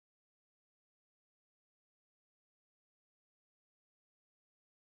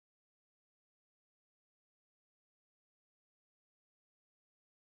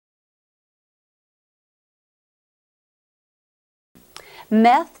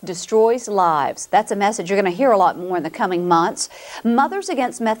Meth destroys lives. That's a message you're going to hear a lot more in the coming months. Mothers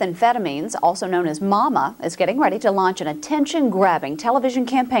Against Methamphetamines, also known as MAMA, is getting ready to launch an attention-grabbing television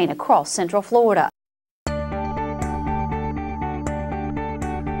campaign across Central Florida.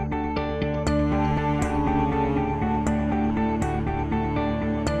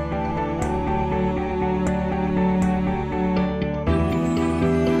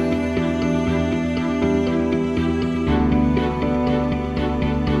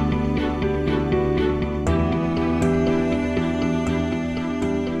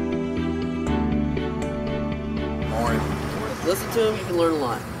 Listen to him, you can learn a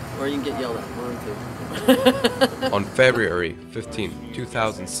lot, or you can get yelled at, one or two. On February 15,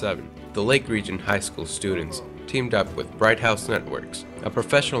 2007, the Lake Region High School students teamed up with Bright House Networks, a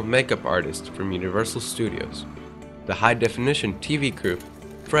professional makeup artist from Universal Studios, the high-definition TV crew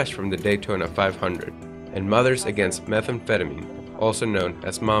fresh from the Daytona 500, and Mothers Against Methamphetamine, also known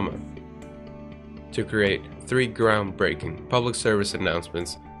as MAMA, to create 3 groundbreaking public service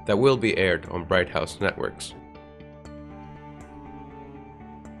announcements that will be aired on Bright House Networks.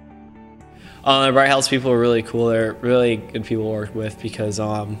 The Bright House people were really cool. They're really good people to work with because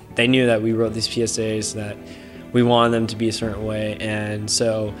they knew that we wrote these PSAs, that we wanted them to be a certain way, and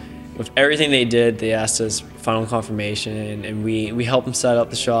so with everything they did, they asked us final confirmation, and we helped them set up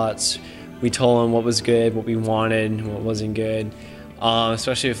the shots. We told them what was good, what we wanted, and what wasn't good,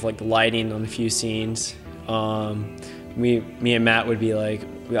 especially with like the lighting on a few scenes. Me and Matt would be like,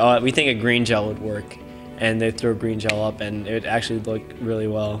 we think a green gel would work, and they'd throw green gel up, and it would actually look really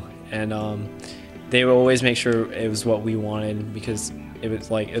well. And they would always make sure it was what we wanted because it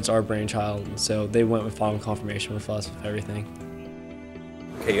was like it's our brainchild. And so they went with final confirmation with us with everything.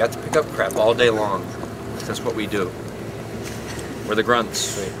 Okay, you have to pick up crap all day long. That's what we do. We're the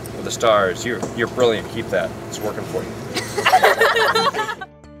grunts. We're the stars. You're brilliant. Keep that. It's working for you.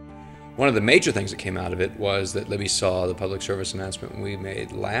 One of the major things that came out of it was that Libby saw the public service announcement we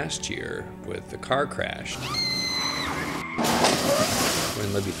made last year with the car crash.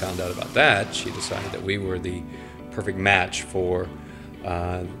 When Libby found out about that, she decided that we were the perfect match for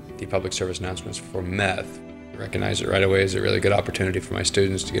the public service announcements for meth. I recognized it right away as a really good opportunity for my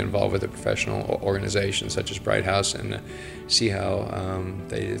students to get involved with a professional organization such as Bright House and see how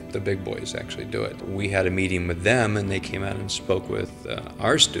the big boys actually do it. We had a meeting with them and they came out and spoke with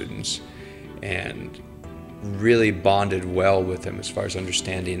our students and really bonded well with them as far as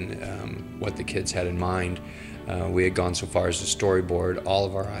understanding what the kids had in mind. We had gone so far as to storyboard all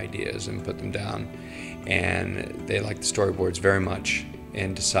of our ideas and put them down, and they liked the storyboards very much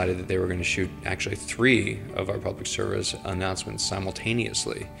and decided that they were going to shoot actually 3 of our public service announcements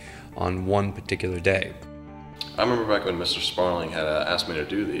simultaneously on one particular day. I remember back when Mr. Sparling had asked me to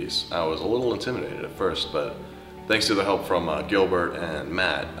do these, I was a little intimidated at first, but thanks to the help from Gilbert and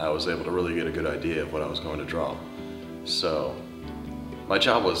Matt, I was able to really get a good idea of what I was going to draw. So my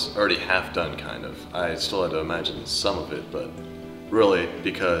job was already half done, kind of. I still had to imagine some of it, but really,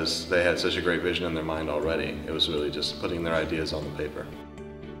 because they had such a great vision in their mind already, it was really just putting their ideas on the paper.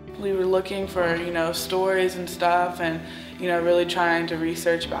 We were looking for, stories and stuff, and, really trying to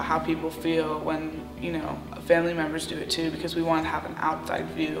research about how people feel when, family members do it too, because we wanted to have an outside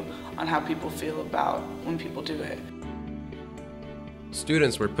view on how people feel about when people do it.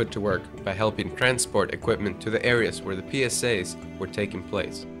 Students were put to work by helping transport equipment to the areas where the PSAs were taking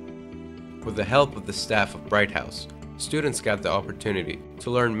place. With the help of the staff of Bright House, students got the opportunity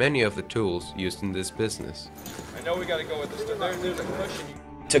to learn many of the tools used in this business. I know we got to go with this. There's a cushion.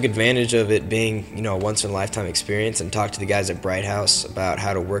 Took advantage of it being, a once-in-a-lifetime experience and talked to the guys at Bright House about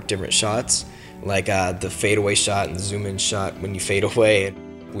how to work different shots, like the fadeaway shot and the zoom-in shot when you fade away.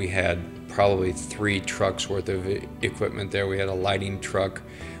 We had probably 3 trucks worth of equipment there. We had a lighting truck,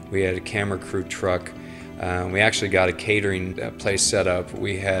 we had a camera crew truck, we actually got a catering place set up.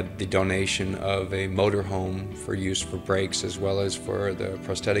 We had the donation of a motorhome for use for breaks as well as for the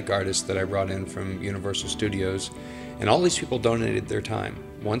prosthetic artists that I brought in from Universal Studios. And all these people donated their time.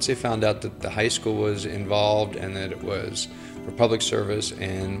 Once they found out that the high school was involved and that it was for public service,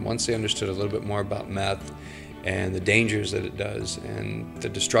 and once they understood a little bit more about meth and the dangers that it does and the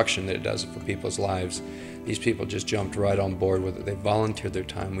destruction that it does for people's lives, these people just jumped right on board with it. They volunteered their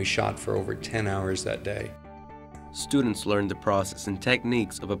time. We shot for over 10 hours that day. Students learned the process and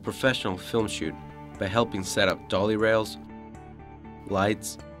techniques of a professional film shoot by helping set up dolly rails,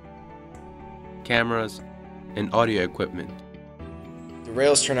 lights, cameras, and audio equipment. The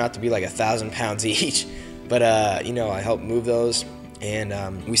rails turn out to be like 1,000 pounds each, but I helped move those,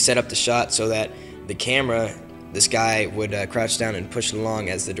 and we set up the shot so that the camera, this guy would crouch down and push it along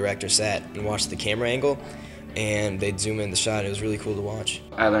as the director sat and watched the camera angle. and they'd zoom in the shot. It was really cool to watch.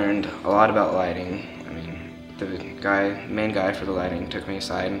 I learned a lot about lighting. I mean, the main guy for the lighting took me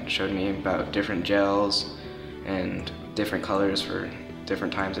aside and showed me about different gels and different colors for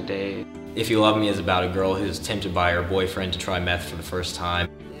different times of day. If You Love Me is about a girl who's tempted by her boyfriend to try meth for the first time.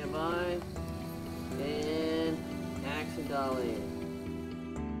 Stand by, and action, dolly.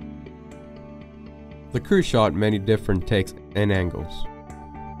 The crew shot many different takes and angles.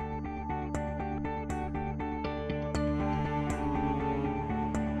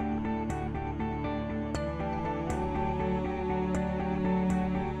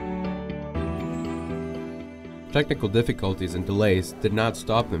 Technical difficulties and delays did not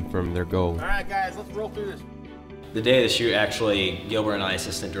stop them from their goal. All right, guys, let's roll through this. The day of the shoot, actually, Gilbert and I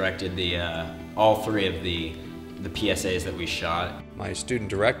assistant directed all three of the PSAs that we shot. My student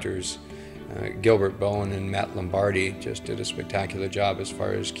directors, Gilbert Bowen and Matt Lombardi, just did a spectacular job as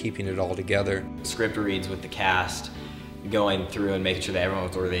far as keeping it all together. Script reads with the cast, going through and making sure that everyone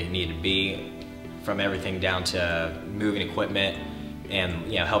was where they needed to be, from everything down to moving equipment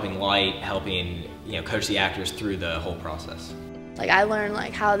and helping light, helping coach the actors through the whole process. Like, I learned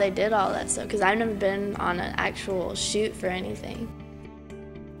like how they did all that stuff because I've never been on an actual shoot for anything.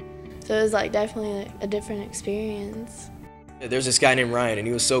 So it was like definitely a different experience. There's this guy named Ryan, and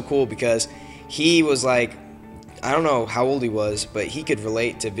he was so cool because he was like, I don't know how old he was, but he could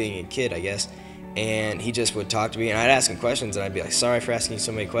relate to being a kid, I guess. And he just would talk to me, and I'd ask him questions, and I'd be like, sorry for asking you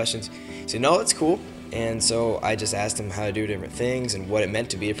so many questions. He said, no, it's cool. And so I just asked him how to do different things and what it meant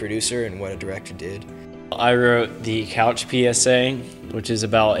to be a producer and what a director did. I wrote the couch PSA, which is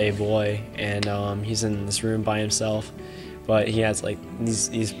about a boy, and he's in this room by himself, but he has like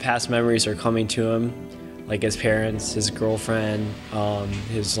these past memories are coming to him, like his parents, his girlfriend,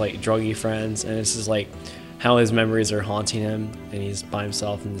 his like druggy friends, and it's just like how his memories are haunting him, and he's by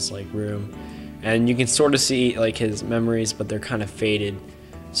himself in this like room, and you can sort of see like his memories, but they're kind of faded.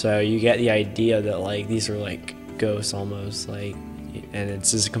 So you get the idea that like these are like ghosts almost, like, and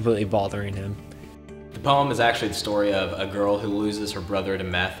it's just completely bothering him. The poem is actually the story of a girl who loses her brother to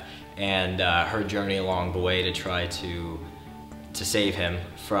meth and her journey along the way to try to save him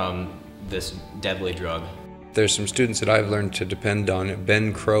from this deadly drug. There's some students that I've learned to depend on.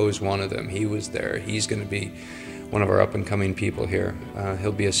 Ben Crow is one of them. He was there. He's going to be one of our up-and-coming people here.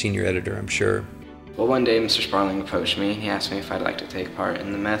 He'll be a senior editor, I'm sure. Well, one day Mr. Sparling approached me. He asked me if I'd like to take part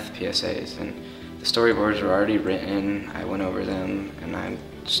in the meth PSAs, and the storyboards were already written. I went over them, and I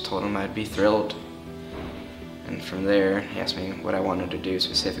just told him I'd be thrilled. And from there, he asked me what I wanted to do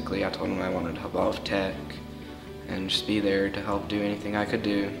specifically. I told him I wanted to help out with tech and just be there to help do anything I could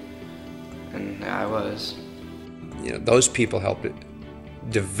do, and I was. Those people helped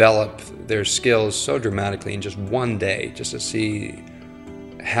develop their skills so dramatically in just one day, just to see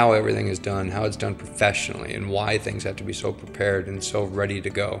how everything is done, how it's done professionally, and why things have to be so prepared and so ready to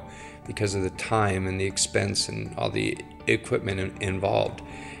go because of the time and the expense and all the equipment involved.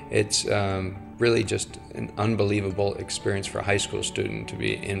 It's really just an unbelievable experience for a high school student to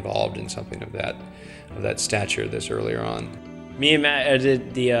be involved in something of that stature this earlier on. Me and Matt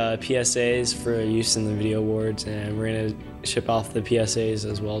edited the PSAs for use in the video awards, and we're going to ship off the PSAs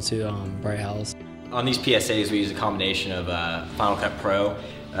as well to Bright House. On these PSAs, we use a combination of Final Cut Pro,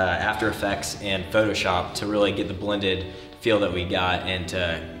 After Effects, and Photoshop to really get the blended feel that we got and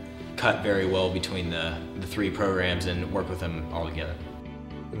to cut very well between the three programs and work with them all together.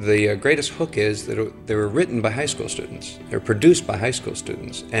 The greatest hook is that they were written by high school students. They're produced by high school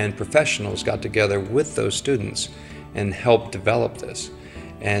students, and professionals got together with those students and helped develop this.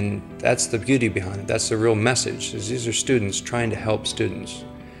 And that's the beauty behind it. That's the real message, is these are students trying to help students.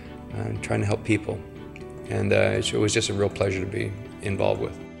 Trying to help people. And it was just a real pleasure to be involved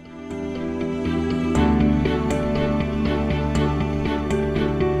with.